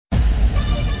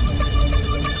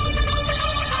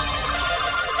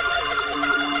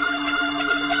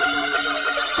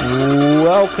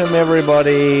Welcome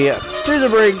everybody to the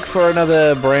Brink for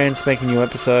another brand spanking new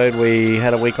episode. We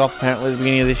had a week off apparently at the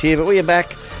beginning of this year, but we are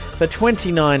back for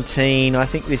 2019. I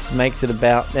think this makes it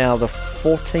about now the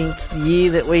 14th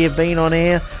year that we have been on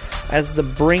air as the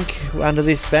Brink under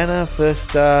this banner.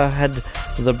 First had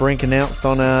the Brink announced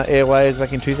on airwaves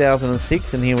back in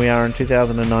 2006, and here we are in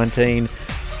 2019.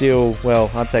 Still, well,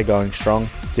 I'd say going strong.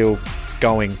 Still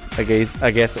going, I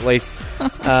guess at least.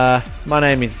 My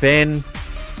name is Ben.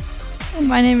 And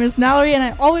my name is Mallory, and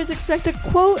I always expect a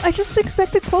quote. I just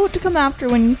expect a quote to come after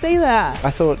when you say that. I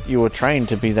thought you were trained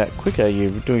to be that quicker.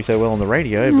 You were doing so well on the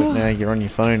radio, but now you're on your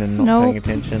phone and not paying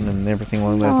attention and everything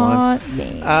along those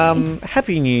lines.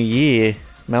 Happy New Year,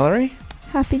 Mallory.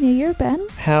 Happy New Year, Ben.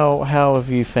 How have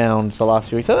you found the last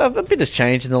few weeks? A bit has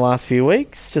changed in the last few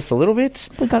weeks, just a little bit.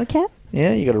 We got a cat.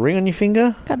 Yeah, you got a ring on your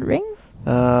finger. Got a ring.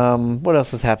 What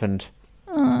else has happened?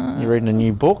 You're reading a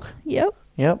new book. Yep.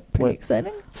 Pretty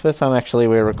exciting. It's the first time actually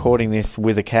we're recording this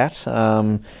with a cat.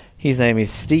 His name is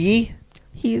Stiggy.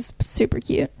 He's super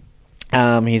cute.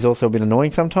 He's also a bit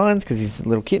annoying sometimes because he's a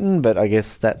little kitten, but I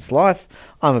guess that's life.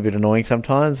 I'm a bit annoying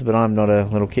sometimes, but I'm not a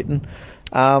little kitten.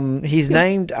 He's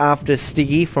named after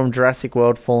Stiggy from Jurassic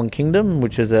World Fallen Kingdom,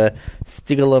 which is a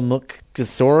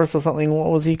Stygilomochosaurus or something.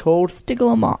 What was he called?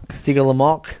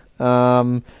 Stygilomoch.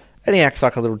 And he acts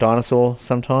like a little dinosaur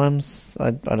sometimes. I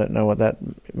don't know what that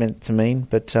meant to mean,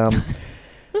 but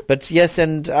but yes,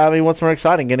 and what's more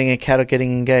exciting, getting a cat or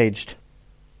getting engaged?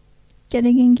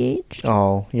 Getting engaged?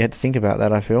 Oh, you had to think about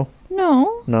that, I feel.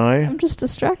 No. I'm just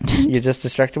distracted. You're just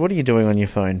distracted? What are you doing on your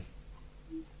phone?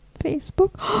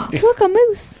 Facebook. Look, a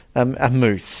moose. A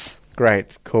moose.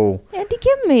 Great, cool. Auntie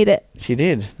Kim made it. She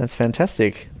did. That's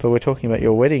fantastic. But we're talking about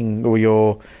your wedding or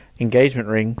your engagement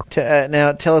ring.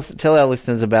 Now, tell our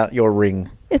listeners about your ring.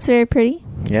 It's very pretty.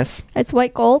 Yes. It's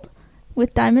white gold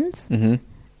with diamonds. Mm-hmm.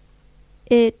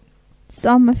 It's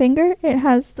on my finger. It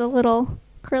has the little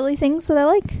curly things that I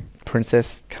like.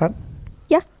 Princess cut?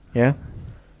 Yeah. Yeah.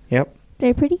 Yep.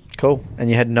 Very pretty. Cool. And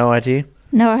you had no idea?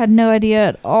 No, I had no idea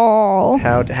at all.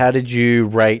 How did you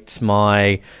rate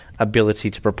my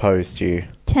ability to propose to you?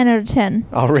 10 out of 10.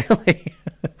 Oh, really?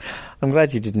 I'm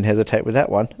glad you didn't hesitate with that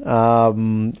one.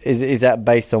 Is that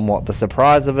based on what? The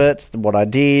surprise of it? What I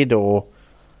did? Or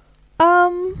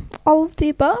all of the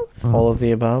above. All of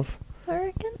the above? I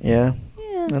reckon. Yeah.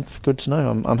 That's good to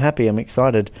know. I'm happy. I'm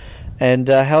excited. And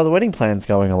how are the wedding plans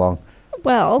going along?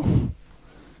 Well,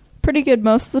 pretty good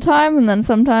most of the time, and then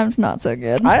sometimes not so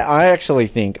good. I actually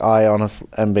think,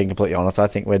 I'm being completely honest, I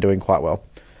think we're doing quite well.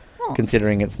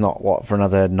 Considering it's not, for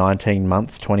another 19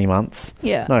 months, 20 months?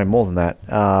 Yeah. No, more than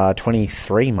that.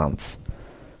 23 months.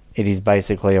 It is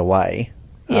basically away.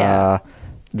 Yeah.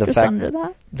 The just fact under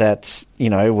that. That,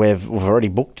 we've already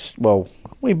booked,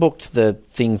 we booked the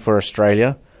thing for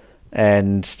Australia,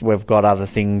 and we've got other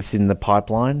things in the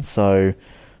pipeline, so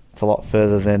it's a lot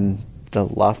further than the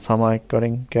last time I got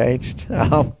engaged.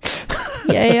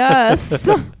 Yes.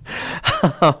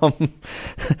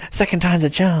 Second time's a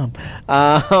charm.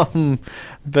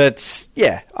 But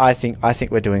yeah, I think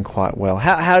we're doing quite well.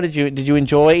 How did you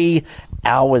enjoy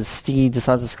ours? Steve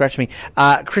decides to scratch me.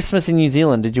 Christmas in New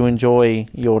Zealand. Did you enjoy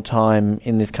your time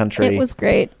in this country? It was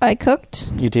great. I cooked.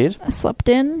 You did? I slept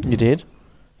in. You did?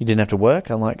 You didn't have to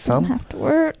work, unlike some. Didn't have to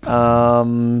work.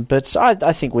 But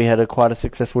I think we had quite a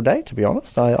successful day, to be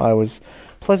honest. I was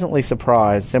pleasantly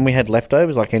surprised. And we had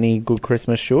leftovers like any good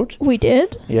Christmas should. We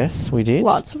did. Yes, we did.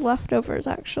 Lots of leftovers,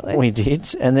 actually. We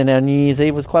did. And then our New Year's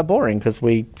Eve was quite boring because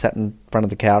we sat in front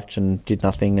of the couch and did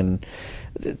nothing. And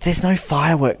there's no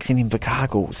fireworks in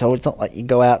Invercargill, so it's not like you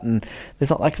go out and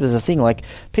there's a thing. Like,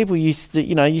 people used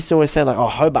to always say, like, oh,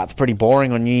 Hobart's pretty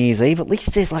boring on New Year's Eve. At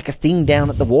least there's like a thing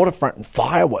down at the waterfront and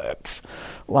fireworks.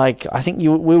 Like, I think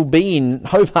we'll be in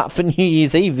Hobart for New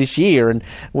Year's Eve this year, and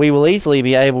we will easily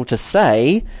be able to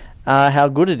say how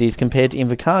good it is compared to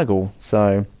Invercargill.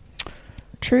 So,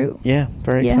 true. Yeah,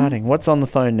 very exciting. What's on the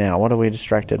phone now? What are we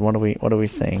distracted? What are we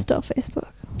seeing? Still Facebook.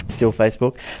 Still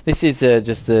Facebook. This is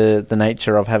just the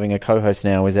nature of having a co-host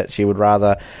now, is that she would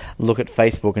rather look at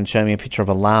Facebook and show me a picture of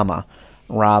a llama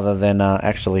rather than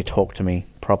actually talk to me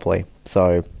properly.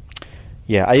 So,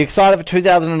 yeah. Are you excited for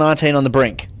 2019 on the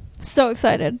Brink? So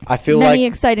excited. I feel many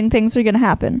exciting things are going to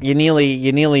happen. You're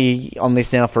nearly on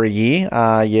this now for a year.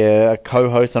 You're a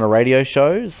co-host on a radio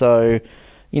show, so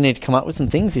you need to come up with some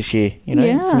things this year.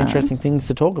 Some interesting things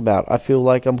to talk about. I feel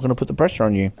like I'm going to put the pressure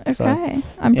on you. Okay, so,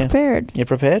 I'm prepared. You're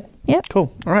prepared? Yep.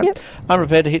 Cool. All right. Yep. I'm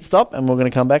prepared to hit stop, and we're going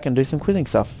to come back and do some quizzing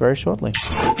stuff very shortly.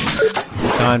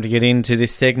 Time to get into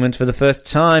this segment for the first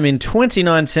time in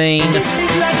 2019. This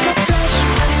is like a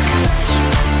flashback.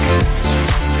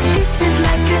 This is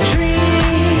like a dream.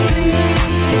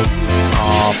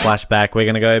 of Flashback. We're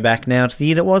going to go back now to the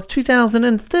year that was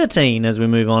 2013 as we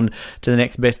move on to the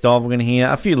next best of. We're going to hear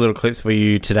a few little clips for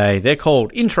you today. They're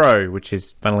called Intro, which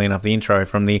is, funnily enough, the intro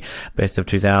from the best of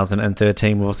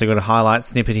 2013. We've also got a highlight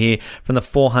snippet here from the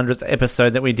 400th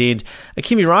episode that we did, a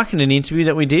Kimi Raikkonen interview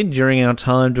that we did during our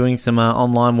time doing some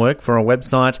online work for a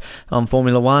website on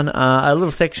Formula One, a little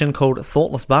section called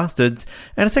Thoughtless Bastards,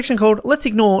 and a section called Let's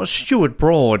Ignore Stuart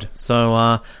Broad. So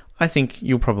I think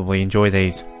you'll probably enjoy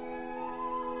these.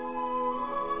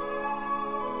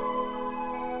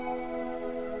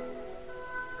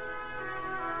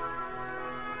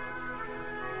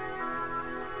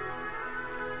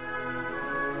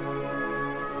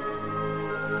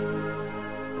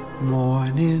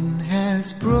 Morning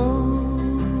has broken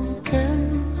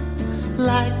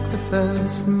like the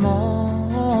first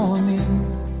morning.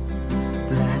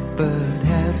 Blackbird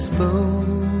has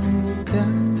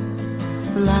spoken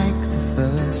like the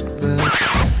first bird.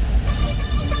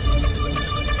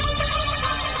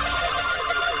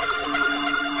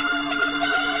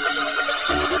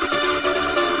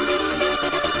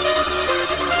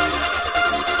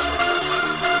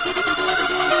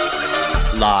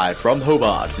 Live from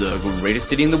Hobart, the greatest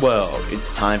city in the world, it's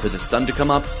time for the sun to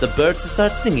come up, the birds to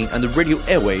start singing, and the radio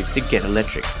airwaves to get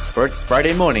electric. For it's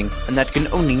Friday morning, and that can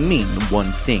only mean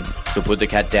one thing. So put the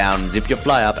cat down, zip your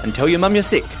fly up, and tell your mum you're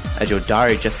sick, as your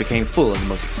diary just became full of the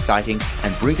most exciting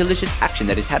and Brinkalicious action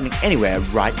that is happening anywhere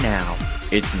right now.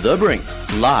 It's The Brink,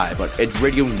 live on Edge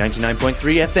Radio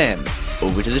 99.3 FM.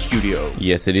 Over to the studio.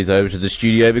 Yes, it is over to the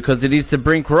studio because it is The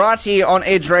Brink right here on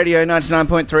Edge Radio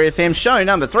 99.3 FM, show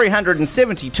number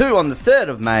 372 on the 3rd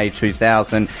of May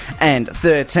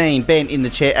 2013. Ben in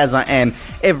the chair as I am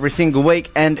every single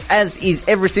week, and as is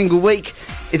every single week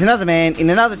is another man in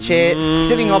another chair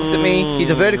sitting opposite me. He's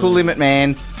a vertical limit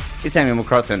man. It's Samuel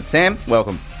McCrossan. Sam,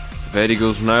 welcome.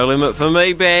 Vertical's no limit for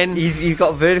me, Ben. He's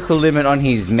got vertical limit on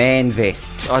his man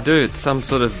vest. I do. It's some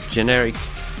sort of generic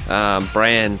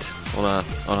brand on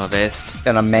a vest.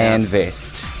 And a man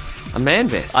vest. A man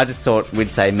vest? I just thought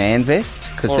we'd say man vest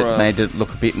because it made it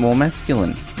look a bit more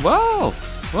masculine. Whoa.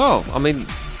 I mean,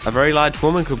 a very large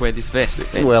woman could wear this vest.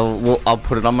 Well, I'll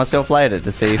put it on myself later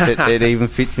to see if it even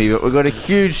fits me. But we've got a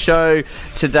huge show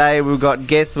today. We've got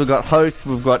guests, we've got hosts,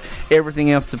 we've got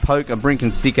everything else to poke a Brink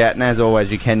and stick at. And as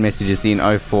always, you can message us in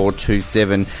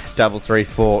 0427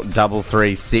 334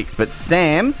 336. But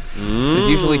Sam, there's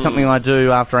usually something I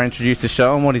do after I introduce the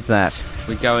show, and what is that?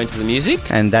 We go into the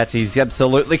music. And that is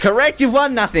absolutely correct. You've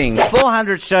won nothing.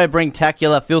 400 show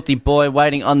Brinktacular, filthy boy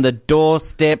waiting on the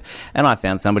doorstep. And I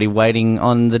found somebody waiting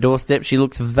on the doorstep. She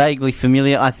looks vaguely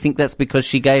familiar. I think that's because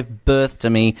she gave birth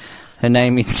to me. Her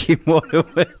name is Kim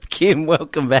Waterworth. Kim,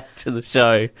 welcome back to the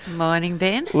show. Morning,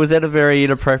 Ben. Was that a very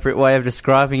inappropriate way of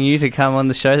describing you to come on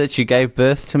the show, that you gave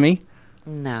birth to me?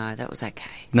 No, that was okay.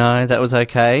 No, that was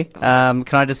okay. Can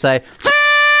I just say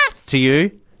to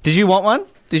you, did you want one?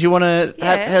 Did you want to...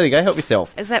 Yeah. There you go, help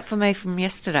yourself. Is that for me from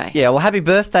yesterday? Yeah, well, happy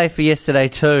birthday for yesterday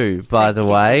too, by the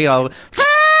way.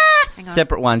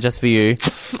 Separate one just for you.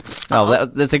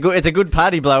 It's a good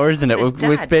party blower, isn't it?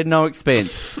 We've spared no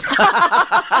expense.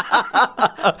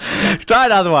 Try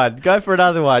another one. Go for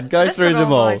another one. That's through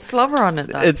them all. My slobber on it,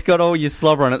 though. It's got all your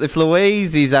slobber on it. If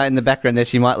Louise is in the background there,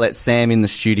 she might let Sam in the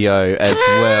studio as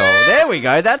well. There we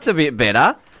go. That's a bit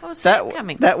better. Oh, Sam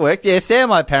coming. That worked. Yeah,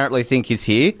 Sam I apparently think is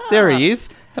here. There he is.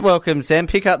 Welcome, Sam.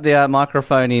 Pick up the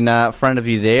microphone in front of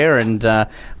you there, and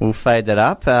we'll fade that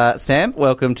up. Sam,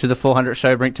 welcome to the 400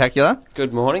 show Brinktacular.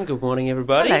 Good morning,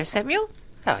 everybody. Hello, Samuel.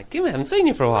 Hi, Kim. I haven't seen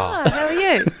you for a while. Oh, how are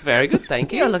you? Very good,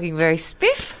 thank you. You're looking very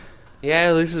spiff.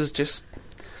 Yeah, this is just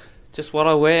what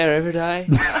I wear every day.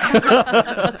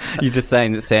 You're just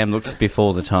saying that Sam looks spiff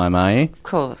all the time, are you? Of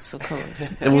course.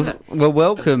 Well,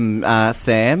 welcome,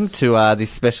 Sam, to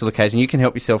this special occasion. You can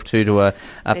help yourself too to a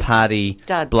party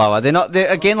duds. blower.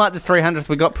 They're again like the 300th.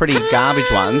 We got pretty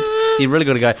garbage ones. So you really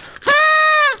got to go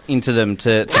into them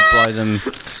to blow them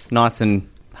nice and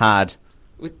hard.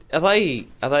 Are they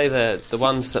the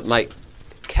ones that make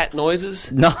cat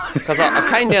noises? No. Because I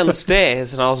came down the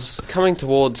stairs and I was coming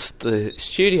towards the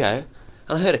studio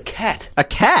and I heard a cat. A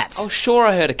cat? I was sure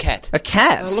I heard a cat. A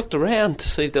cat? And I looked around to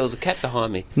see if there was a cat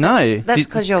behind me. No. That's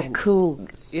because you're cool.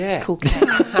 Yeah. Cool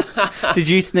cat. Did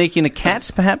you sneak in a cat,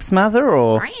 perhaps, Mother?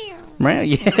 Or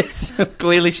yes,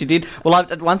 clearly she did. Well,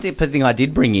 one thing I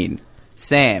did bring in,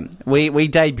 Sam, we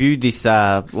debuted this,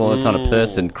 well, it's not a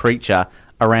person, creature,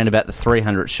 around about the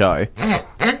 300 show.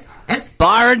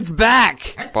 Byron's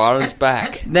back! Byron's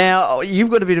back. Now,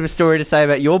 you've got a bit of a story to say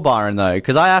about your Byron, though,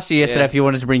 because I asked you yesterday if you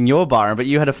wanted to bring your Byron, but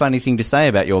you had a funny thing to say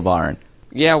about your Byron.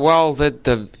 Yeah, well,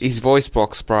 his voice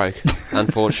box broke,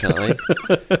 unfortunately,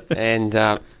 and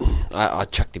I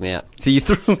chucked him out. So you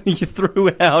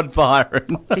threw out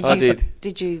Byron. I did.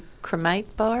 Did you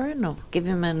cremate Byron or give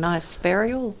him a nice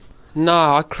burial? No,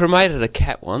 I cremated a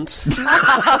cat once.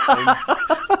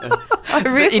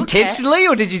 Intentionally,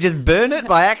 or did you just burn it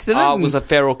by accident? Oh, it was a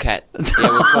feral cat.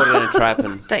 Yeah, we caught it in a trap.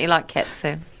 And... Don't you like cats,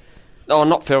 Sam? Oh,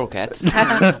 not feral cats.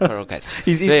 Not feral cats.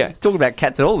 He's talking about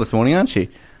cats at all this morning, aren't you?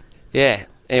 Yeah.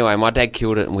 Anyway, my dad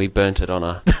killed it and we burnt it on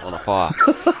a fire.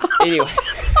 Anyway.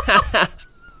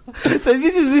 So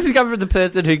this is coming from the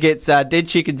person who gets dead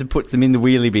chickens and puts them in the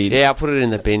wheelie bin. Yeah, I put it in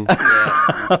the bin.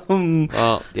 Yeah.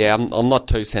 Well, yeah, I'm not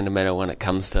too sentimental when it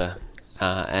comes to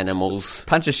animals.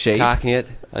 Punch a sheep. Carking it.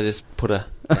 I just put him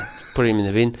in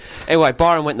the bin. Anyway,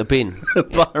 Byron went in the bin.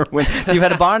 Byron went. So you've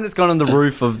had a Byron that's gone on the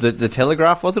roof of the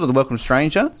Telegraph, was it, or the Welcome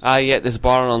Stranger? Yeah, there's a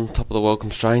Byron on top of the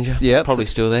Welcome Stranger. Yeah, probably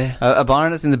still there. A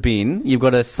Byron that's in the bin. You've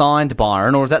got a signed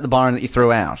Byron, or is that the Byron that you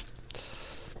threw out?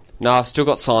 No, I've still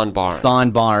got signed Byron.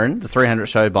 Signed Byron, the 300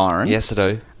 show Byron. Yes, I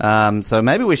do. So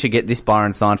maybe we should get this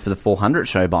Byron signed for the 400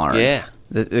 show Byron. Yeah.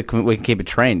 We can keep a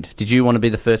trend. Did you want to be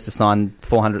the first to sign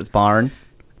 400th Byron,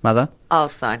 Mother? I'll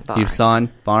sign Byron. You've signed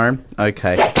Byron?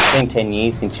 Okay. It's been 10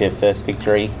 years since your first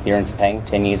victory here in Sepang,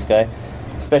 10 years ago.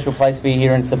 Special place for you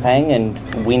here in Sepang,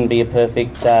 and win be a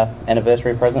perfect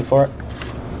anniversary present for it?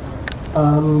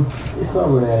 It's not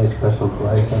really any special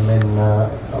place. I mean,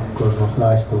 of course, it was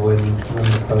nice to win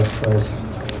the first place.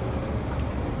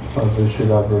 But we should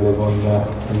have really won the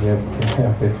year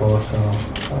before, so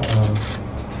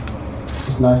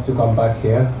it's nice to come back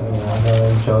here. I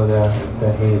really enjoy the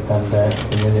heat and the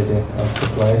humidity of the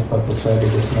place, but the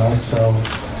circuit is nice, so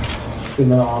we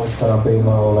know how it's going to be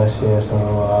more or less here,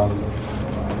 so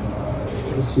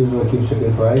it usually gives a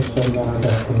good race, and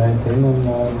that's the main thing,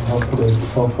 and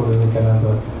hopefully we can have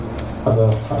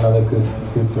another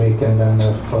good weekend and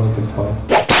a strong good point.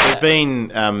 There's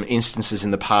been instances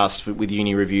in the past with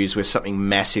uni reviews where something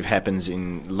massive happens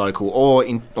in local or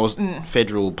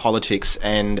federal politics,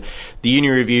 and the uni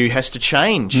review has to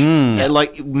change.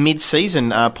 Like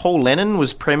mid-season, Paul Lennon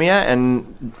was premier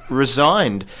and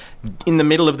resigned in the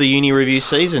middle of the uni review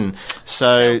season.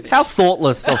 So how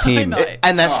thoughtless of him.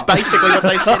 And that's basically what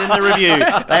they said in the review.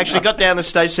 They actually got down the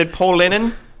stage and said, Paul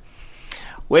Lennon,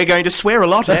 we're going to swear a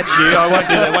lot at you. I won't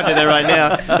do that right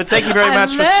now. But thank you very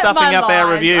much for stuffing up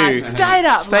our review. I stayed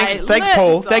up, Thanks,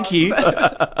 Paul. Thank you.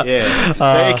 Yeah,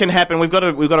 so it can happen. We've got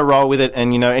to roll with it.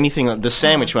 And anything like the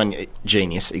sandwich one,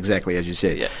 genius, exactly as you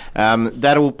said. Yeah.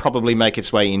 That'll probably make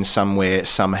its way in somewhere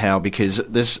somehow, because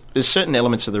there's certain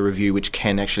elements of the review which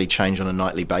can actually change on a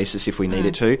nightly basis if we need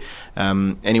it to.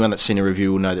 Anyone that's seen a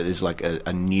review will know that there's like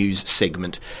a news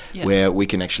segment where we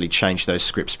can actually change those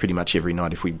scripts pretty much every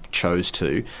night if we chose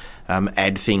to.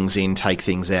 Add things in, take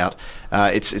things out.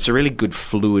 It's a really good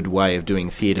fluid way of doing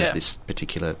theatre for this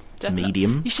particular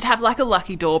medium. You should have like a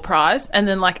lucky door prize, and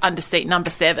then like under seat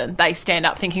number 7, they stand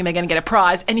up thinking they're going to get a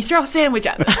prize, and you throw a sandwich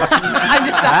at them.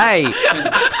 Hey,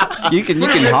 you can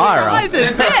hire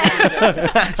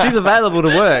her. She's available to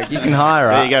work. You can hire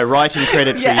her. There you go, writing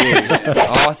credit for you.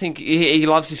 I think he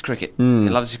loves his cricket. He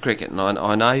loves his cricket, and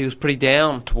I know he was pretty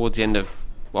down towards the end of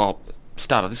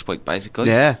start of this week, basically.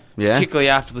 Yeah. Particularly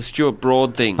after the Stuart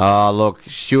Broad thing. Oh, look,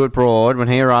 Stuart Broad, when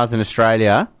he arrives in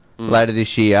Australia later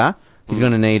this year, he's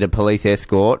going to need a police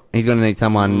escort. He's going to need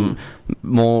someone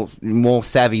more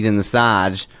savvy than the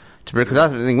Sarge, because I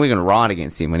think we're going to ride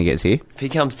against him when he gets here. If he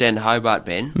comes down to Hobart,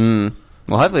 Ben...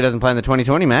 Well, hopefully he doesn't play in the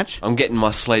 2020 match. I'm getting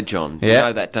my sledge on. You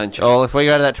know that, don't you? Well, if we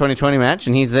go to that 2020 match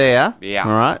and he's there, all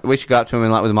right, we should go up to him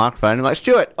with a microphone and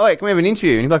Stuart, can we have an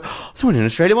interview? And he's like, someone in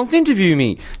Australia wants to interview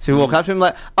me. So we walk up to him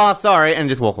like, sorry, and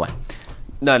just walk away.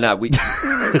 No,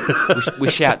 we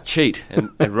shout cheat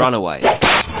and run away.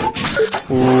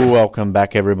 Welcome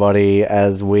back, everybody,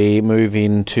 as we move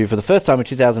into, for the first time in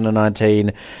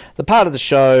 2019, the part of the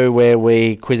show where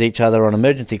we quiz each other on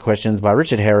emergency questions by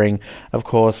Richard Herring. Of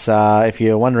course, if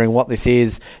you're wondering what this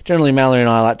is, generally Mallory and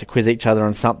I like to quiz each other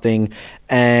on something,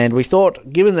 and we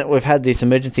thought, given that we've had these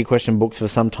emergency question books for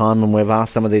some time and we've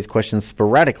asked some of these questions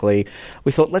sporadically,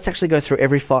 we thought let's actually go through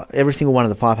every single one of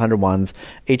the 500 ones.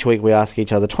 Each week we ask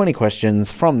each other 20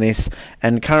 questions from this,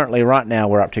 and currently right now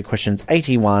we're up to questions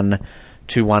 81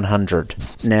 to 100.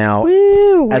 Now,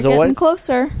 as always,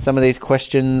 closer. Some of these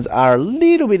questions are a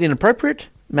little bit inappropriate.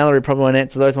 Mallory probably won't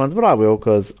answer those ones, but I will,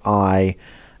 because I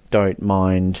don't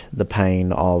mind the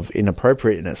pain of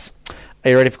inappropriateness.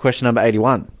 Are you ready for question number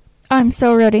 81? I'm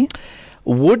so ready.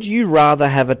 Would you rather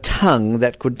have a tongue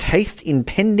that could taste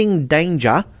impending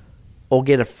danger or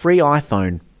get a free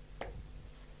iPhone?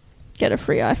 Get a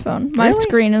free iPhone. My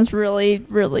screen is really,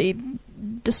 really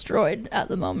destroyed at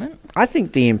the moment. I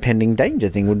think the impending danger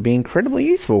thing would be incredibly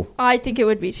useful. I think it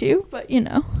would be too, but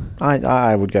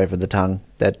I would go for the tongue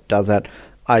that does that.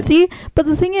 See, but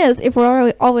the thing is, if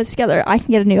we're always together, I can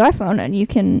get a new iPhone and you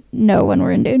can know when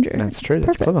we're in danger. That's true.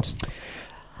 That's clever.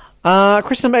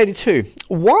 Question number 82.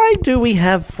 Why do we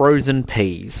have frozen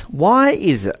peas? Why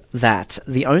is it that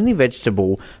the only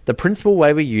vegetable, the principal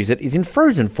way we use it, is in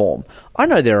frozen form? I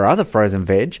know there are other frozen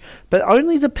veg, but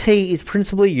only the pea is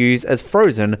principally used as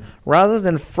frozen rather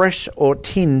than fresh or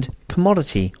tinned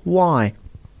commodity. Why?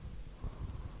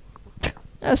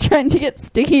 I was trying to get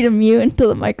Sticky to mute into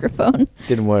the microphone.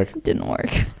 Didn't work.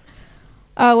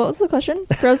 What was the question?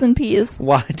 Frozen peas.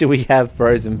 Why do we have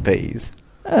frozen peas?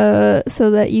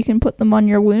 So that you can put them on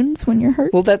your wounds when you're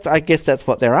hurt. Well, I guess that's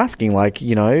what they're asking. Like,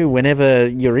 whenever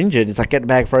you're injured, it's like, get a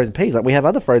bag of frozen peas. Like, we have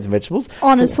other frozen vegetables.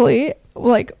 Honestly,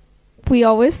 we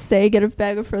always say get a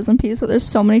bag of frozen peas, but there's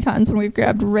so many times when we've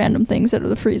grabbed random things out of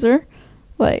the freezer.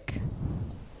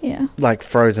 Yeah. Like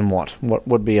frozen what? What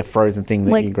would be a frozen thing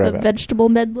that you grab out? Like the vegetable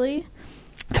medley.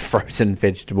 The frozen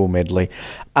vegetable medley.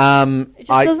 It just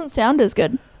doesn't sound as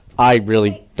good. I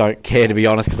really don't care, to be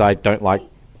honest, because I don't like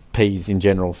peas in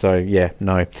general. So, yeah,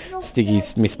 no.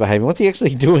 Stiggy's misbehaving. What's he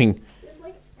actually doing? There's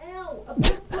a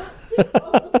plastic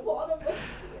on the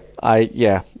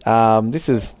bottom. This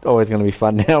is always going to be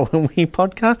fun now when we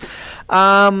podcast.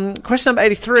 Question number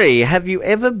 83. Have you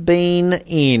ever been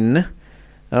in...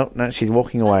 Oh, no, she's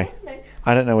walking away.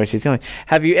 I don't know where she's going.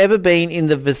 Have you ever been in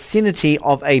the vicinity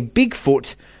of a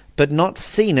Bigfoot but not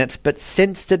seen it but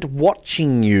sensed it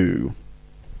watching you?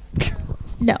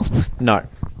 No. No.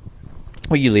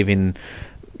 Well, you live in,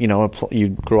 you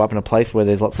grew up in a place where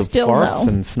there's lots of forests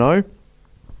and snow?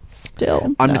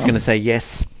 Still, I'm just going to say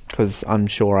yes, because I'm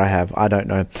sure I have. I don't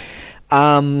know.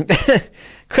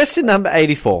 Question number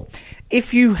 84.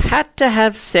 If you had to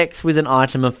have sex with an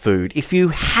item of food,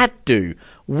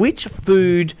 which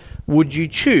food would you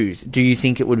choose? Do you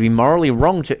think it would be morally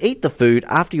wrong to eat the food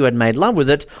after you had made love with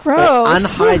it?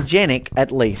 Gross. Or unhygienic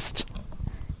at least?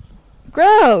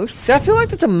 Gross. So I feel like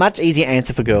that's a much easier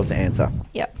answer for girls to answer.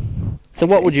 Yep. So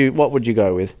what would you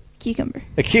go with? Cucumber.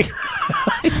 A cucumber.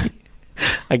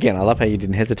 Again, I love how you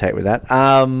didn't hesitate with that.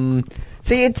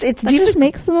 See, it's that just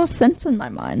makes the most sense in my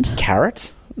mind.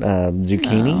 Carrot,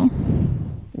 zucchini.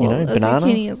 No. Banana.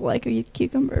 Zucchini is like a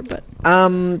cucumber, but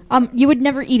you would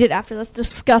never eat it after. That's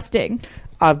disgusting.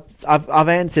 I've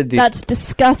answered this. That's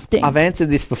disgusting. I've answered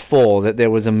this before, that there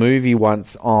was a movie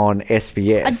once on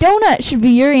SBS. A donut should be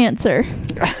your answer.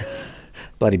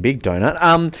 Bloody big donut.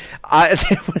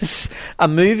 There was a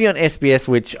movie on SBS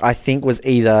which I think was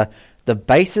either the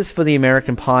basis for the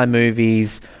American Pie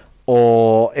movies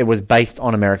or it was based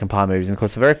on American Pie movies. And of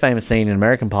course, the very famous scene in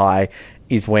American Pie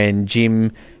is when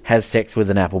Jim has sex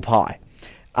with an apple pie.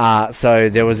 So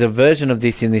there was a version of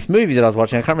this in this movie that I was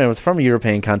watching. I can't remember. It was from a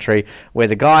European country where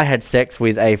the guy had sex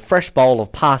with a fresh bowl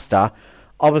of pasta,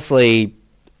 obviously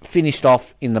finished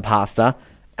off in the pasta,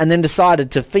 and then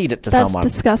decided to feed it to someone.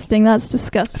 That's disgusting.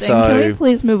 Can we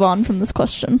please move on from this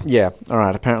question? Yeah. All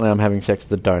right. Apparently I'm having sex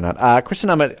with a donut. Question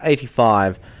number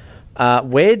 85.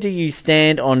 Where do you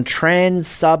stand on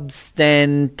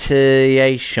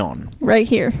transubstantiation? Right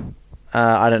here.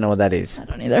 I don't know what that is. I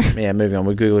don't either. Yeah, moving on.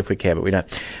 We'll Google if we care, but we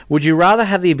don't. Would you rather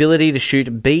have the ability to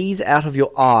shoot bees out of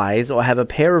your eyes or have a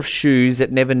pair of shoes that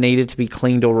never needed to be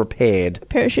cleaned or repaired? A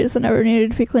pair of shoes that never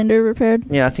needed to be cleaned or repaired?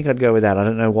 Yeah, I think I'd go with that. I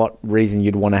don't know what reason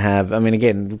you'd want to have. I mean,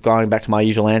 again, going back to my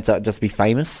usual answer, just be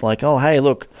famous. Like, oh, hey,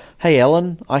 look. Hey,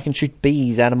 Ellen, I can shoot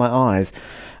bees out of my eyes.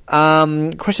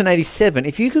 Question 87.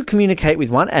 If you could communicate with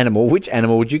one animal, which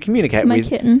animal would you communicate with? My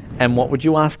kitten. And what would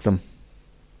you ask them?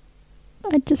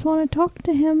 I just want to talk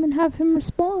to him and have him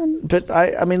respond. But,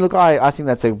 I mean, look, I think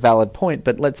that's a valid point,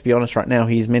 but let's be honest right now,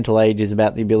 his mental age is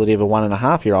about the ability of a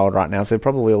 1.5-year-old right now, so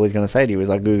probably all he's going to say to you is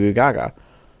like, goo goo gaga.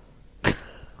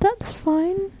 That's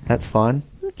fine. That's fine.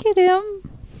 Look at him.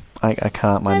 I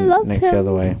can't. My neck's the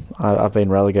other way. I've been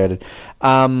relegated.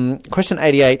 Question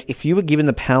 88. If you were given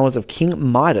the powers of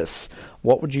King Midas,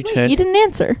 what would you turn... You didn't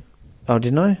answer. Oh,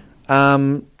 didn't I?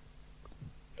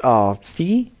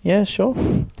 See? Yeah, sure.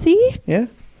 See? Yeah.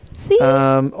 See?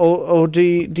 Or do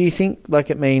you think like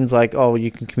it means like, oh,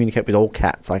 you can communicate with all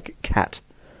cats, like cat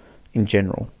in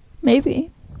general?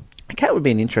 Maybe. A cat would be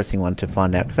an interesting one to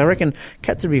find out because I reckon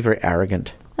cats would be very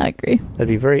arrogant. I agree. They'd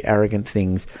be very arrogant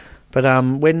things. But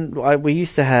when we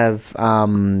used to have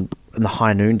in the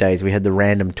high noon days, we had the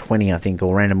random 20, I think,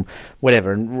 or random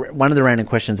whatever. And one of the random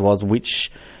questions was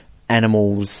which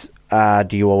animals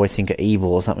do you always think are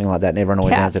evil or something like that? And everyone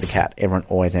always answered a cat. Everyone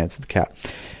always answered the cat.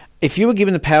 If you were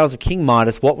given the powers of King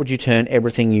Midas, what would you turn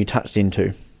everything you touched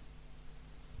into?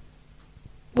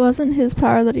 Wasn't his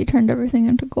power that he turned everything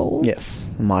into gold? Yes,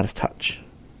 Midas touch.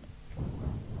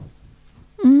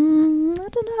 I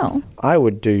don't know. I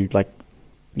would do, like,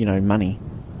 money.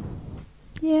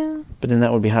 Yeah. But then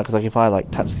that would be hard, because, like, if I,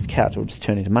 like, touch this couch, it would just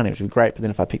turn into money, which would be great. But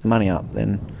then if I pick the money up,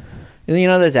 then... You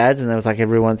know those ads when there was, like,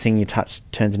 every one thing you touch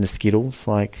turns into Skittles?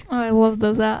 Like... Oh, I love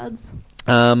those ads.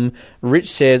 Rich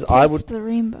says, the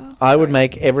rainbow. I would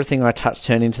make everything I touch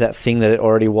turn into that thing that it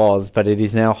already was, but it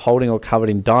is now holding or covered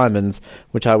in diamonds,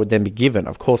 which I would then be given.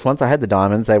 Of course, once I had the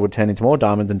diamonds, they would turn into more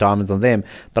diamonds and diamonds on them,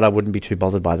 but I wouldn't be too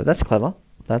bothered by that. That's clever.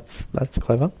 That's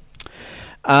clever.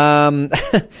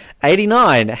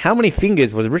 89. How many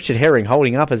fingers was Richard Herring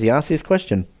holding up as he asked this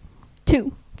question?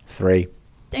 2. 3.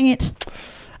 Dang it.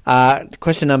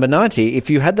 Question number 90. If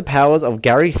you had the powers of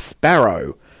Gary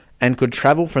Sparrow and could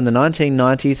travel from the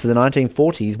 1990s to the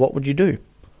 1940s, what would you do?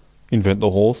 Invent the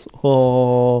horse?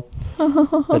 Oh.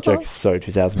 That joke's so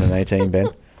 2018, Ben.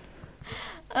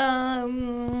 I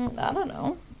don't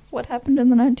know. What happened in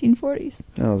the 1940s?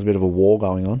 Oh, there was a bit of a war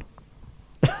going on.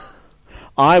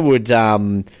 I would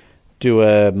do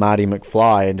a Marty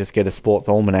McFly and just get a sports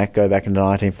almanac, go back into the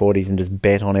 1940s and just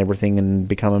bet on everything and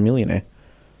become a millionaire.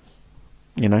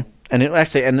 And and at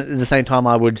the same time,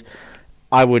 I would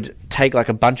take, like,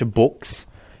 a bunch of books,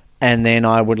 and then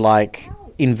I would, like,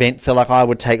 invent. So, like, I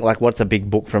would take, like, what's a big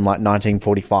book from, like,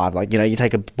 1945? Like, you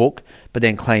take a book, but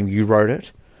then claim you wrote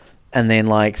it, and then,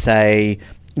 like, say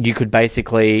you could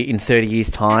basically in 30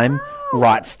 years' time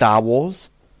write Star Wars.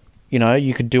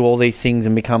 You could do all these things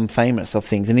and become famous of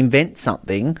things and invent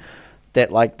something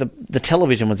that, like, the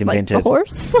television was invented. Like the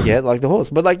horse? Yeah, like the horse.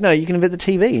 But, like, no, you can invent the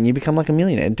TV and you become, like, a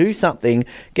millionaire. Do something,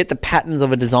 get the patterns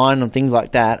of a design and things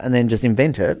like that, and then just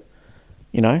invent it,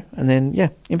 and then, yeah,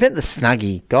 invent the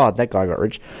Snuggie. God, that guy got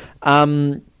rich.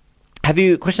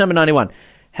 Question number 91.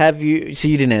 So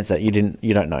you didn't answer that. You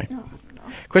don't know. No.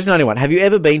 Question 91. Have you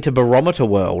ever been to Barometer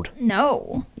World?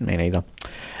 No. Me neither.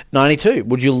 92.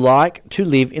 Would you like to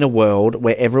live in a world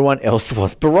where everyone else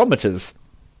was barometers?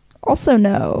 Also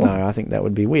no. No, I think that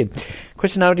would be weird.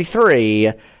 Question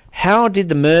 93. How did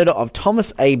the murder of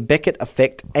Thomas A. Becket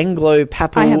affect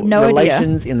Anglo-Papal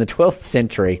relations in the 12th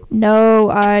century?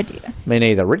 No idea. Me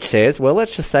neither. Rich says, well,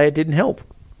 let's just say it didn't help.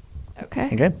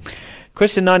 Okay.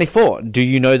 Question 94. Do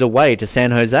you know the way to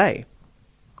San Jose?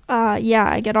 Yeah,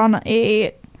 I get on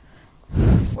a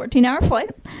 14-hour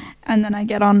flight, and then I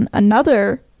get on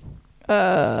another,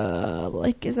 a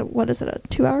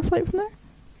 2-hour flight from there?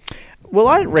 Well,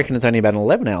 I reckon it's only about an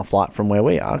 11-hour flight from where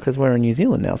we are, because we're in New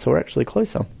Zealand now, so we're actually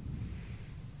closer.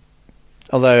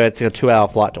 Although it's a 2-hour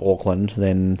flight to Auckland,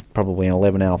 then probably an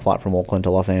 11-hour flight from Auckland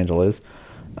to Los Angeles.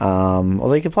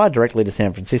 Although you can fly directly to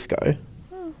San Francisco.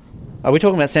 Are we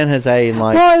talking about San Jose in,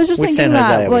 like... Well, I was just thinking San Jose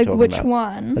that, like, which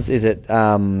one? Is it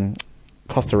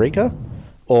Costa Rica?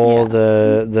 Or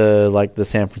the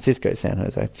San Francisco San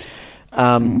Jose?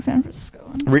 San Francisco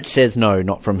one. Rich says no,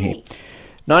 not from here.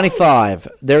 95.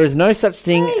 There is no such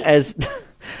thing as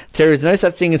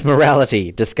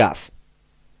morality. Discuss.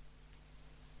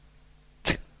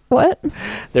 What?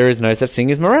 There is no such thing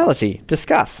as morality.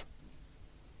 Discuss.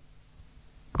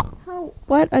 How?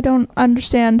 What? I don't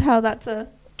understand how that's a...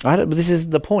 But this is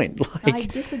the point. Like, I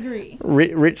disagree.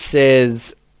 Rich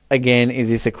says, again, is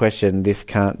this a question? This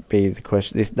can't be the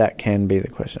question. That can be the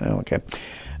question. Oh, okay.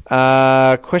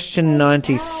 Question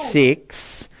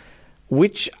 96.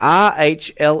 Which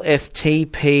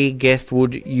RHLSTP guest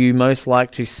would you most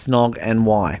like to snog and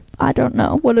why? I don't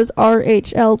know. What is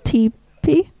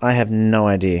RHLTP? I have no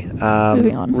idea.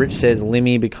 Moving on. Rich says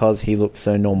Limmy because he looks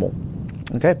so normal.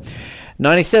 Okay.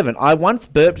 97. I once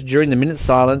burped during the minute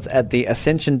silence at the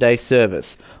Ascension Day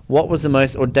service. What was the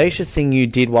most audacious thing you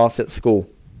did whilst at school?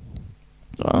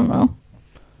 I don't know.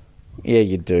 Yeah,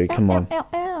 you do. Come on.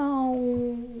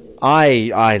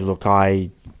 I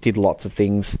did lots of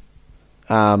things.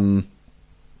 Yeah,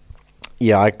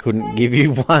 I couldn't give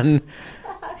you one.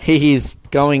 He's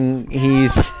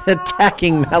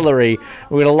attacking Mallory.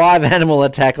 We've got a live animal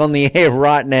attack on the air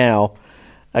right now.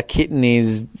 A kitten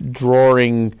is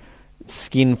drawing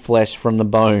skin flesh from the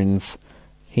bones.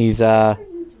 He's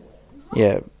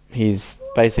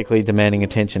basically demanding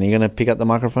attention. Are you going to pick up the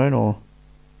microphone or?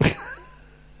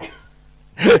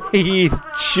 He's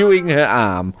chewing her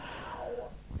arm.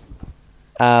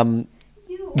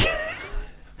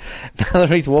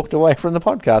 Mallory's walked away from the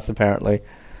podcast, apparently.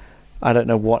 I don't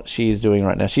know what she's doing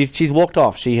right now. She's walked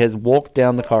off. She has walked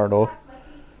down the corridor.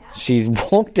 She's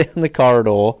walked down the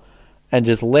corridor and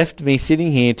just left me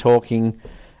sitting here talking.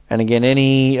 And again,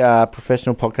 any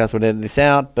professional podcast would edit this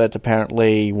out, but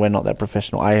apparently we're not that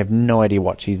professional. I have no idea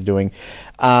what she's doing.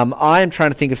 I am trying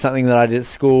to think of something that I did at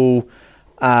school.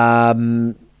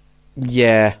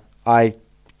 Yeah, I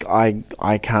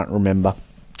can't remember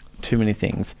too many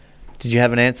things. Did you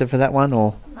have an answer for that one,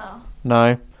 or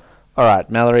no? All right,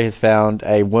 Mallory has found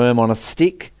a worm on a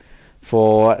stick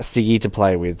for Siggy to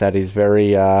play with. That is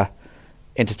very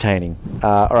entertaining.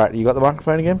 All right, you got the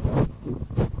microphone again?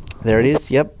 There it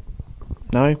is. Yep.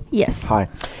 No? Yes. Hi.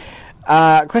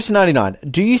 Question 99.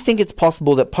 Do you think it's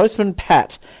possible that Postman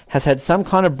Pat has had some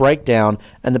kind of breakdown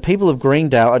and the people of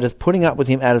Greendale are just putting up with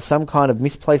him out of some kind of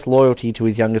misplaced loyalty to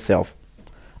his younger self?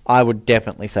 I would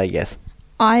definitely say yes.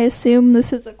 I assume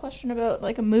this is a question about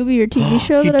like a movie or TV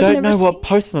show you that I've don't never know seen. what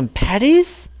Postman Pat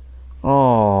is?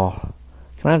 Oh.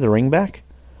 Can I have the ring back?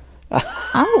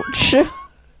 Ouch.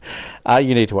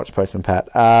 You need to watch Postman Pat.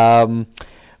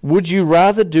 Would you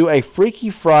rather do a Freaky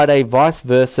Friday vice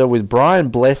versa with Brian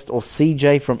Blessed or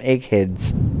CJ from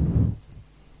Eggheads?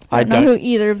 I don't know who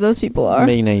either of those people are.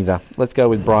 Me neither. Let's go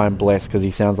with Brian Blessed because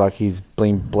he sounds like he's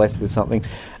been blessed with something.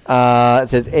 It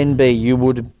says, NB, you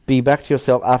would be back to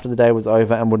yourself after the day was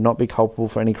over and would not be culpable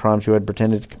for any crimes you had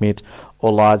pretended to commit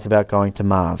or lies about going to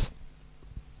Mars.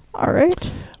 All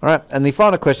right. All right, and the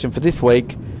final question for this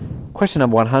week, question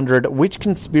number 100. Which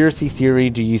conspiracy theory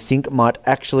do you think might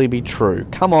actually be true?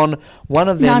 Come on, one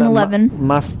of them 9/11.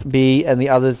 Must be, and the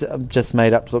others are just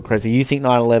made up to look crazy. You think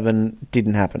 9/11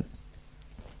 didn't happen?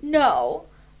 No.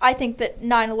 I think that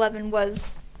 9/11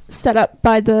 was set up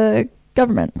by the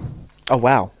government. Oh,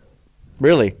 wow.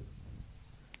 Really?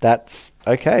 That's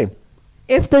okay.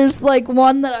 If there's like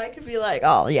one that I could be like,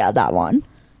 oh yeah, that one.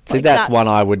 See, like, that's one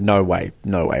I would, no way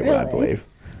would I believe.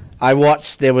 I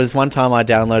watched, there was one time I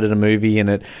downloaded a movie and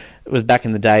it was back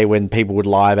in the day when people would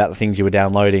lie about the things you were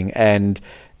downloading, and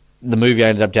the movie I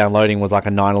ended up downloading was like a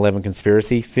 9/11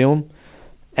 conspiracy film,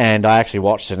 and I actually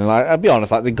watched it, and I'll be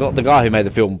honest, like the guy who made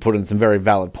the film put in some very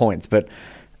valid points, but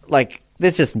like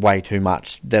there's just way too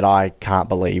much that I can't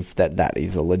believe that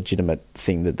is a legitimate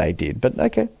thing that they did. But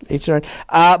okay, each their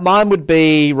own. Mine would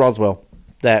be Roswell.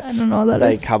 That I don't know what that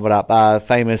they is. covered up.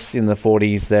 Famous in the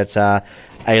 40s that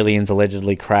aliens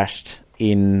allegedly crashed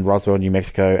in Roswell, New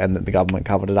Mexico, and that the government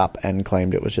covered it up and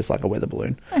claimed it was just like a weather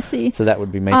balloon. I see. So that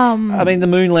would be me. I mean, the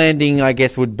moon landing, I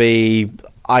guess, would be...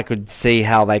 I could see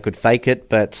how they could fake it,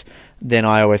 but then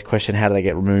I always question how do they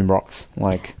get moon rocks.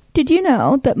 Like, did you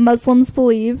know that Muslims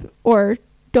believe or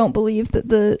don't believe that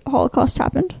the Holocaust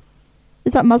happened?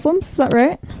 Is that Muslims? Is that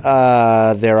right?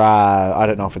 There are... I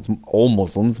don't know if it's all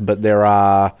Muslims, but there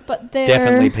are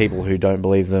definitely people who don't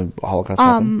believe the Holocaust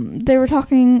happened. They were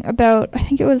talking about... I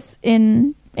think it was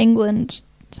in England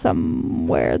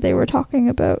somewhere. They were talking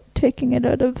about taking it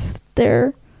out of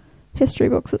their history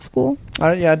books at school.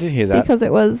 Yeah, I did hear that. Because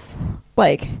it was,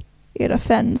 like, it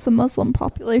offends the Muslim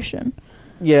population.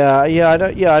 Yeah, I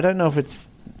don't know if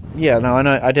it's... Yeah, no, I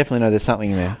know. I definitely know there's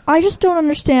something in there. I just don't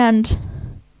understand...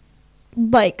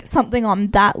 like something on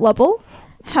that level,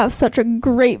 how such a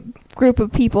great group of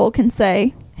people can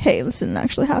say, hey, this didn't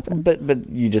actually happen. But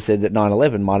you just said that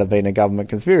 9/11 might have been a government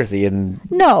conspiracy, and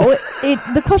no,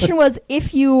 the question was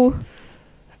if you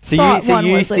so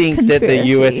you think that the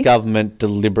US government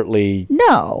deliberately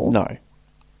no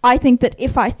I think that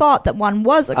if I thought that one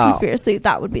was a conspiracy,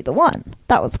 that would be the one.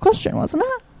 That was the question, wasn't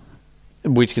it?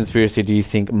 Which conspiracy do you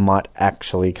think might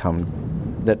actually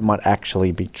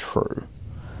be true?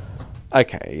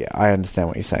 Okay, yeah, I understand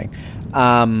what you're saying.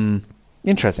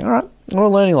 Interesting. All right, we're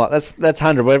learning a lot. That's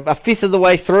 100. We're a fifth of the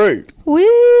way through.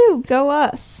 Woo! Go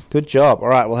us. Good job. All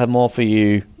right, we'll have more for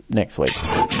you next week.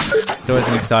 It's always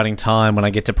an exciting time when I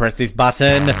get to press this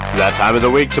button. It's that time of the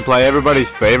week to play everybody's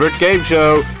favourite game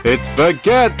show. It's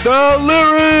Forget the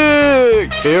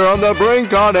Lyrics! Here on the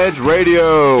Brink on Edge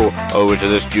Radio. Over to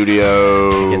the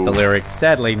studio. Forget the Lyrics.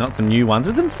 Sadly, not some new ones,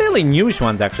 but some fairly newish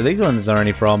ones, actually. These ones are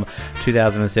only from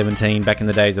 2017, back in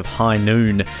the days of High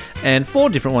Noon. And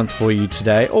 4 different ones for you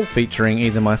today, all featuring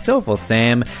either myself or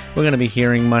Sam. We're going to be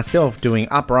hearing myself doing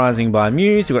Uprising by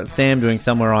Muse. We've got Sam doing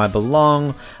Somewhere I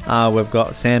Belong. We've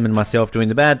got Sam and myself doing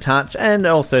The Bad Touch, and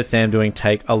also Sam doing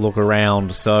Take a Look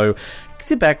Around. So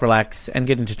sit back, relax, and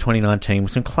get into 2019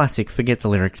 with some classic Forget the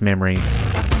Lyrics memories.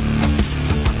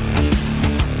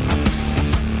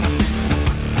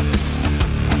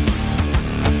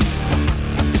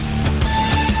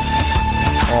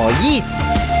 Oh, yes,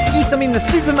 I'm in the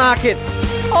supermarket.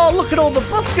 Oh, look at all the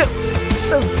biscuits.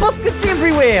 There's biscuits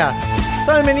everywhere.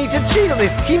 So many to choose.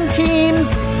 There's Tim Tams,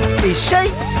 there's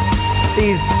Shapes,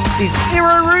 there's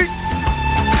arrowroots.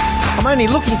 I'm only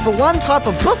looking for one type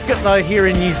of biscuit, though, here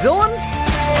in New Zealand.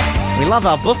 We love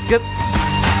our biscuits.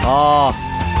 Oh,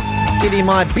 getting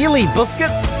my Billy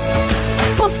biscuit.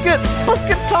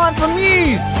 Biscuit time for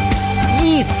Muse.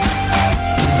 Yes.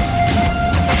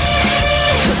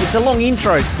 It's a long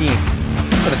intro, Sam.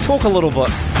 Gotta talk a little bit.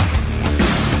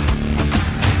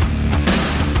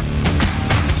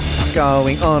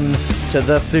 Going on to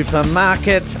the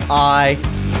supermarket, I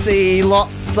see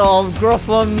lots of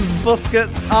Griffin's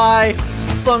biscuits. I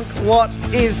think what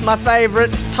is my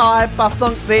favourite type. I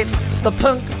think that the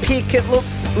pink packet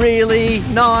looks really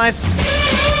nice.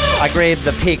 I grab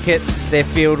the packet, they're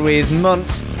filled with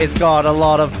mint. It's got a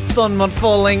lot of thin mint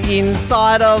filling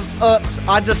inside of it.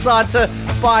 I decide to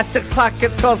buy 6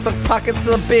 packets because 6 packets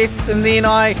are the best. And then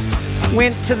I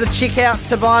went to the checkout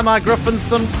to buy my Griffin's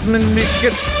thin mint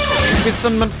biscuits with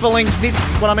thin mint filling. That's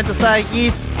what I meant to say,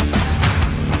 yes.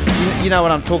 You know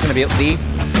what I'm talking about there.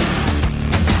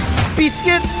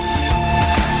 Biscuits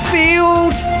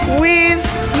filled with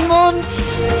mint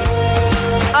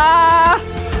are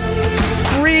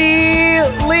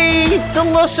really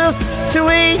delicious to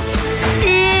eat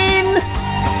in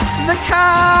the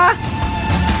car.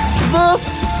 This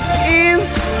is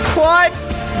quite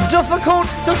difficult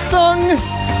to sing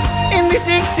in this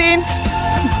accent.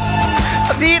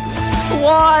 That's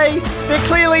why there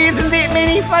clearly isn't that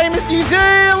many famous New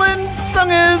Zealand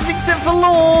singers except for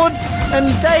Lord and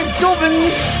Dave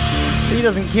Dobbins. He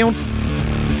doesn't count.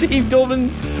 Dave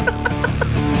Dobbins.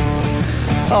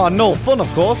 Oh, no fun, of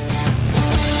course.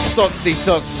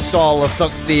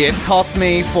 $66.60 it cost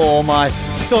me for my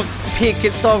 6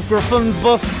 packets of Griffin's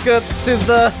biscuits with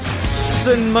the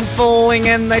thin mint filling,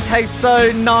 and they taste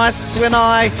so nice when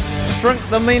I drink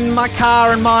them in my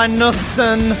car in my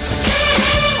Nissan.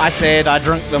 I said I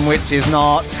drink them, which is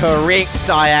not correct.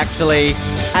 I actually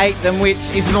ate them,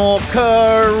 which is more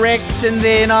correct. And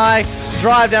then I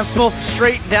drive down Smith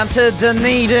Street down to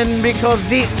Dunedin because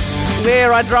that's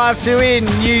where I drive to in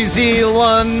New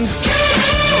Zealand.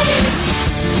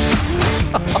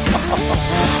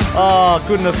 Oh,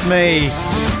 goodness me.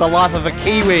 It's the life of a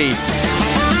Kiwi.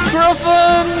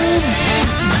 Griffin's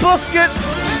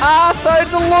biscuits are so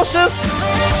delicious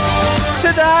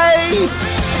today.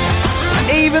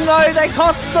 Even though they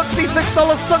cost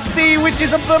 $66.60, which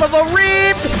is a bit of a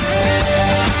rip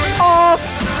off,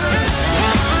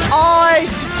 I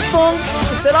think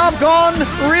that I've gone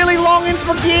really long and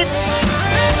forget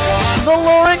the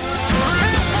lyrics.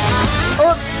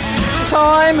 It's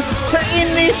time to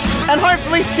end this, and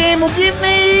hopefully Sam will give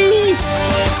me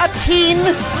a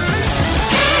 10.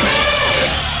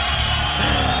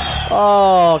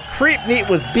 Oh, CrepNet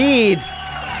was bad.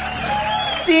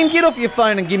 Sam, get off your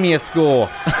phone and give me a score.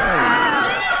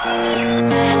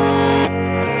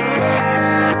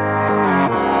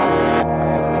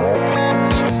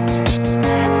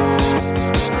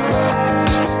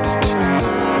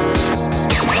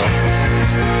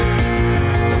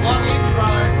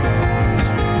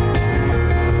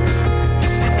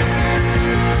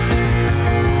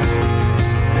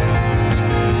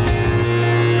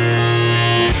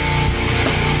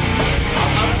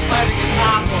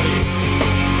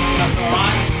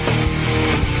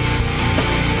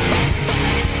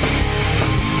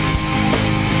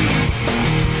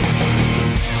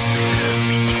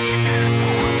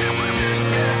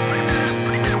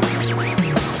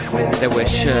 There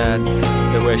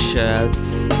were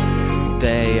shirts.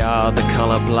 They are the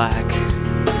colour black.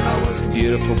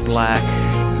 Beautiful black.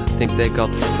 I think they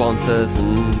got sponsors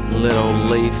and Little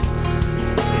Leaf.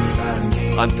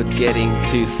 I'm forgetting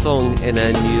to sing in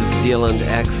a New Zealand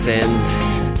accent.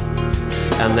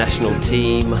 Our national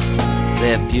team,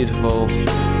 they're beautiful.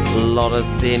 A lot of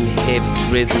them have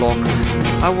dreadlocks.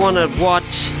 I want to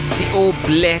watch the All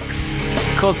Blacks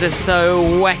because they're so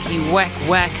wacky,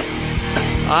 whack.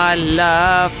 I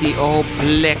love the All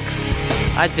Blacks.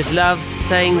 I just love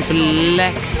saying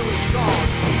black.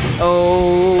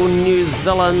 Oh, New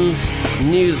Zealand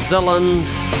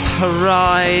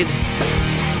pride.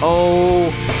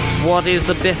 Oh, what is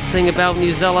the best thing about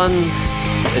New Zealand?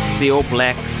 It's the All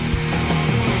Blacks.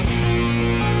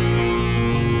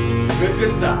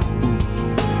 Good stuff.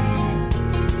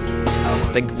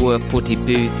 They wear footy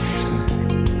boots,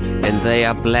 and they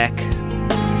are black.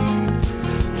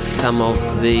 Some of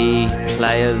the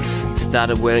players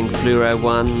started wearing fluoro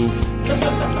ones,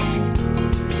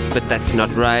 but that's not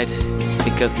right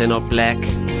because they're not black.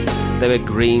 They were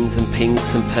greens and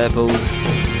pinks and purples.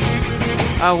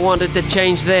 I wanted to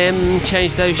change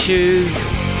those shoes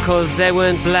because they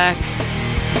weren't black.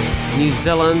 New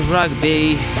Zealand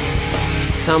rugby,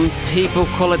 some people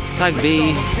call it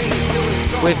rugby.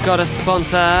 We've got a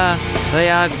sponsor, they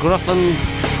are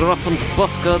Griffin's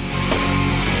biscuits.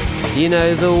 You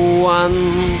know, the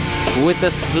ones with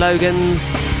the slogans,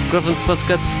 Griffin's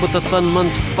biscuits with the thin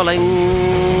mint filling.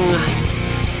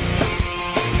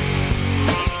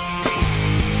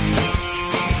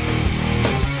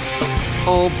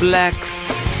 All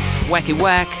Blacks Wacky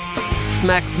whack,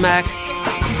 smack smack,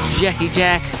 Jackie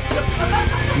Jack,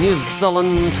 New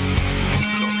Zealand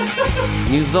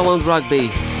rugby,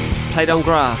 played on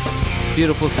grass,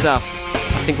 beautiful stuff.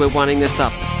 I think we're winding this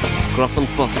up. Groffin's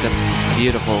Boskets,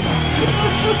 beautiful.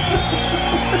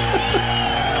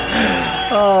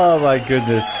 Oh my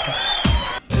goodness.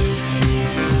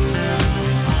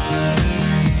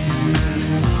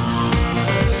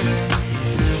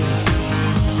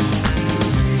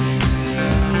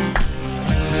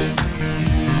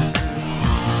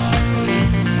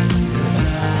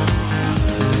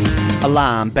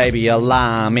 Alarm, baby,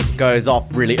 alarm. It goes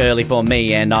off really early for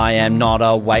me and I am not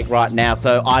awake right now,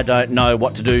 so I don't know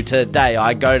what to do today.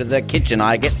 I go to the kitchen,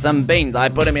 I get some beans, I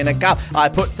put them in a cup, I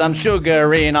put some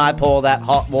sugar in, I pour that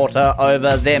hot water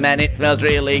over them and it smells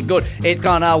really good. It's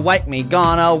gonna wake me,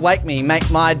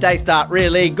 make my day start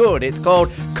really good. It's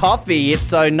called coffee, it's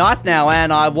so nice now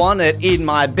and I want it in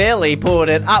my belly. Put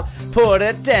it up, put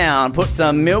it down, put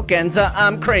some milk and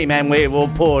some cream and we will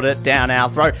put it down our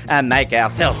throat and make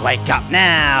ourselves wake up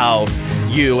now.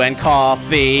 You and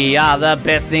coffee are the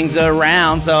best things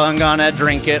around, so I'm gonna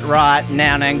drink it right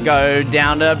now and go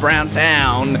down to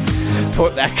Browntown.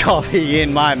 Put that coffee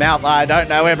in my mouth. I don't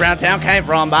know where Browntown came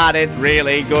from, but it's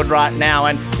really good right now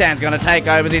and Sam's gonna take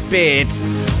over this bit.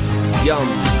 Yum.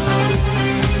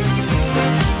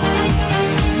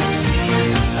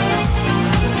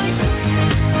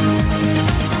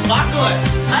 Buckle it!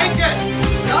 Take it!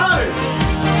 Go!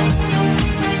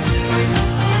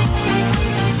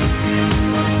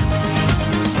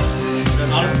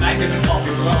 Not making the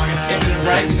coffee, but I can skip it and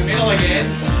break in the middle again.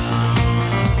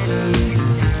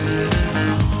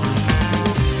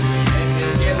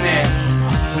 It's getting there.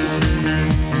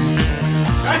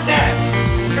 Go Sam!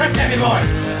 Go Sammy boy!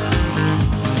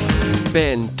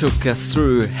 Ben took us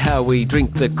through how we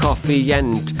drink the coffee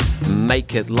and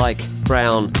make it like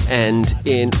brown and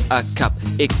in a cup.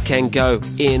 It can go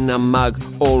in a mug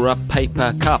or a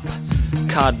paper cup,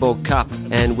 cardboard cup,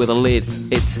 and with a lid.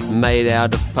 It's made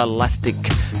out of plastic.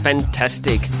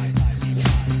 Fantastic.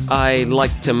 I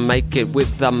like to make it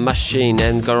with the machine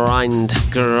and grind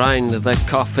the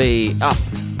coffee up.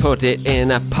 Put it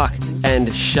in a puck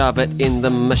and shove it in the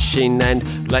machine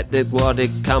and let it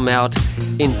come out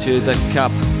into the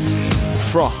cup.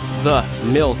 Froth the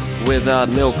milk with a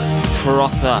milk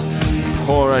frother.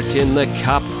 Pour it in the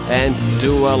cup and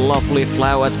do a lovely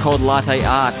flower. It's called latte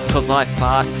art because I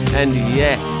fart and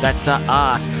yeah, that's a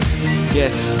art.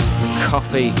 Yes,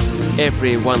 coffee.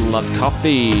 Everyone loves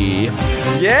coffee.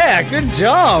 Yeah, good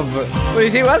job. What do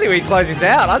you think? I think we close this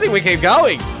out. I think we keep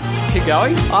going. Keep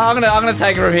going? I'm gonna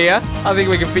take it from here. I think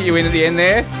we can fit you in at the end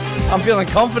there. I'm feeling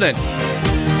confident.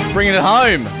 Bringing it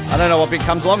home. I don't know what bit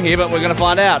comes along here, but we're gonna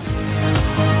find out.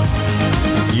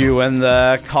 You and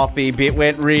the coffee bit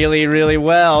went really, really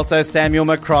well. So Samuel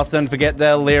McCrossan, forget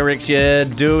the lyrics, you're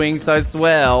doing so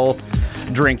swell.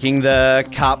 Drinking the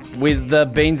cup with the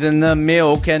beans and the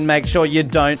milk and make sure you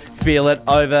don't spill it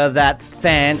over that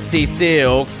fancy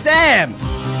silk. Sam!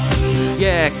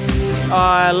 Yeah,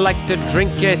 I like to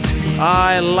drink it.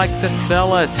 I like to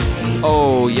sell it.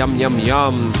 Oh, yum, yum,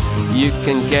 yum. You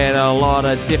can get a lot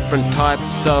of different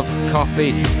types of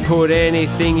coffee. Put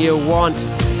anything you want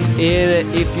in it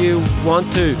if you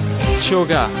want to.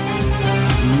 Sugar,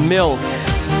 milk,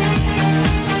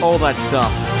 all that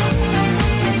stuff.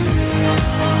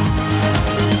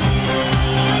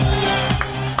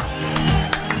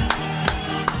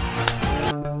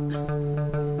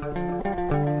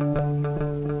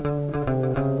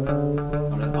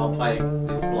 I'll play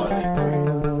this slowly for you.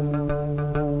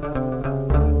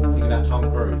 Think about Tom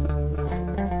Cruise.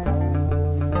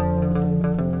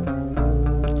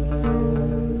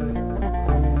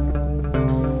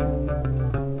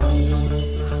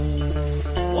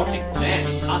 Watching Sam,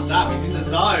 he's pumped up, he's in the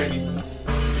zone.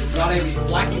 He's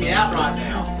blacking me out right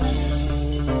now.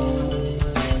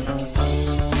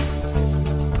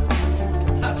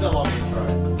 Such a long intro.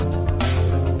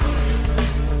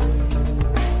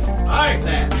 Oh,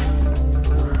 Sam.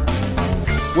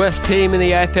 Worst team in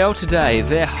the AFL today.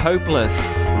 They're hopeless.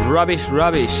 Rubbish,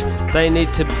 rubbish. They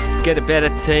need to get a better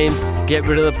team, get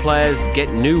rid of the players,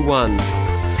 get new ones.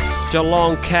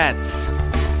 Geelong Cats,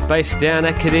 based down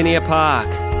at Cardinia Park.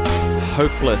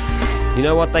 Hopeless. You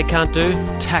know what they can't do?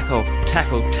 Tackle,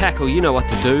 tackle, tackle. You know what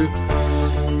to do.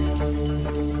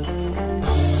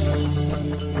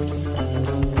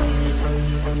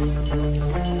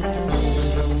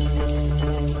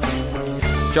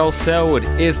 Joel Selwood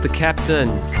is the captain.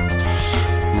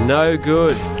 No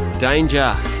good.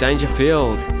 Danger.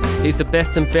 Dangerfield. He's the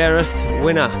best and fairest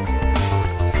winner.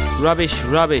 Rubbish,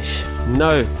 rubbish.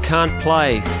 No, can't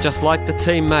play. Just like the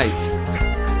teammates.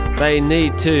 They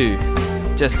need to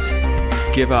just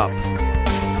give up.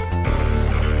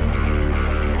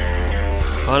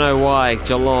 I know why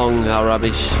Geelong are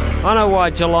rubbish. I know why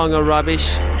Geelong are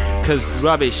rubbish. Because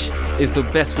rubbish is the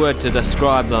best word to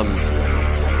describe them.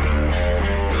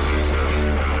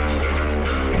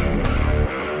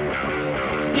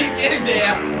 Get him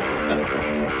there.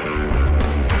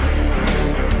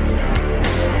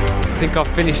 I think I've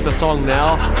finished the song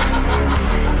now.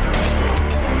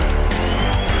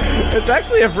 It's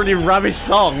actually a pretty rubbish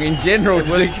song in general. It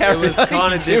was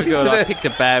kind of difficult. I picked a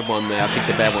bad one there.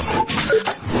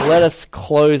 Let us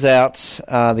close out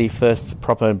the first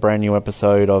proper brand new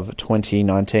episode of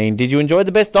 2019. Did you enjoy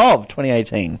the best of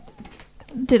 2018?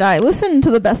 Did I listen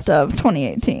to the best of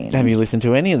 2018? Have you listened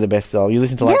to any of the best of? You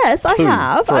listened to Yes, two, I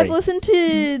have. 3. I've listened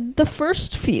to the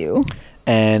first few.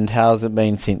 And how's it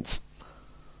been since?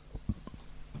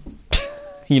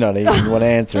 You're not even want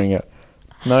answering it.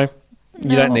 No?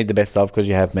 You don't need the best of because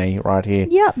you have me right here.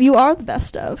 Yep, you are the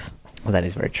best of. Well, that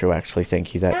is very true, actually.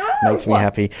 Thank you. That makes me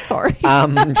happy. Sorry.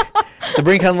 The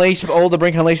Brink Unleashed, all the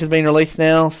Brink Unleashed has been released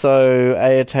now. So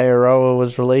Aotearoa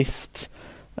was released.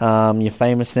 You're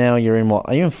famous now. You're in what?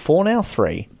 Are you in 4 now?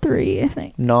 3? 3, I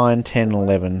think. 9, 10,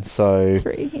 11. So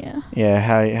 3, yeah. Yeah.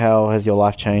 How has your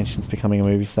life changed since becoming a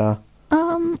movie star?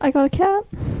 I got a cat.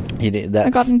 You did. I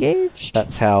got engaged.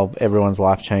 That's how everyone's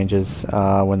life changes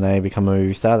when they become a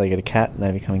movie star. They get a cat and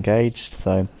they become engaged.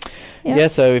 So, yeah.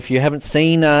 So if you haven't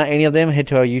seen any of them, head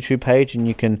to our YouTube page and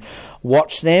you can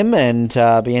watch them and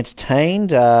be entertained.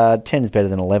 10 is better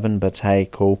than 11, but hey,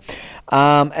 cool.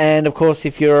 And of course,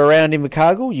 if you're around in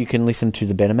Invercargill, you can listen to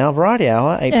the Ben and Mal Variety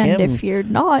Hour, 8 p.m. And if you're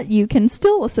not, you can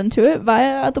still listen to it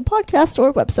via the podcast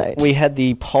or website. We had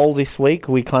the poll this week.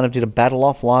 We kind of did a battle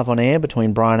off live on air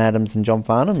between Brian Adams and John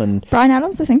Farnham. And Brian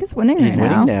Adams, I think, is winning. He's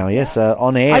winning now, yes.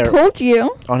 On air. I told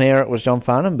you. On air, it was John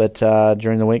Farnham, but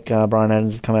during the week, Brian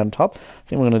Adams has come out on top.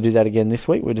 I think we're going to do that again this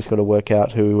week. We've just got to work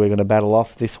out who we're going to battle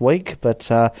off this week. But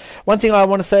one thing I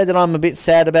want to say that I'm a bit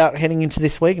sad about heading into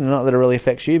this week, and not that it really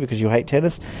affects you because you hate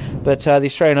tennis, but the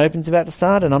Australian Open's about to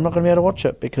start, and I'm not going to be able to watch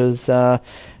it because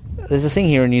there's a thing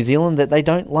here in New Zealand that they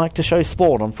don't like to show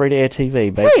sport on free-to-air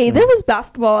TV. Basically. Hey, there was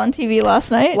basketball on TV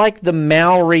last night. Like the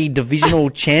Maori Divisional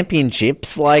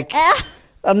Championships, like...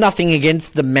 I'm nothing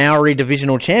against the Maori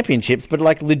Divisional Championships, but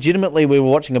like legitimately we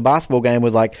were watching a basketball game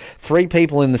with like 3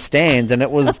 people in the stands and it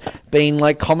was being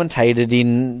like commentated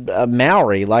in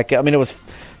Maori. Like, I mean, it was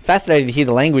fascinating to hear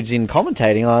the language in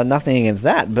commentating. Nothing against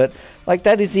that, but like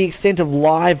that is the extent of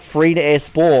live free-to-air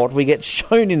sport we get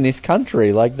shown in this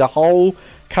country. Like the whole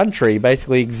country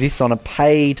basically exists on a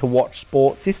pay-to-watch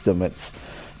sport system. It's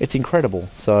incredible.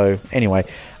 So anyway...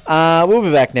 we'll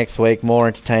be back next week. More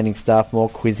entertaining stuff, more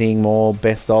quizzing, more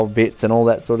best of bits and all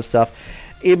that sort of stuff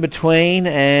in between.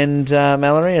 And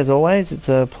Mallory, as always, it's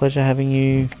a pleasure having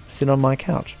you sit on my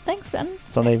couch. Thanks, Ben.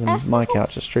 It's not even my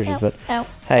couch, it's Trish's. But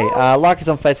hey, like us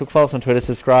on Facebook, follow us on Twitter,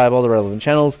 subscribe, all the relevant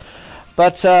channels.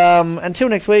 But until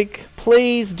next week,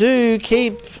 please do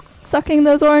keep sucking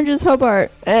those oranges, Hobart.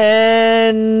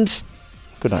 And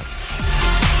good night.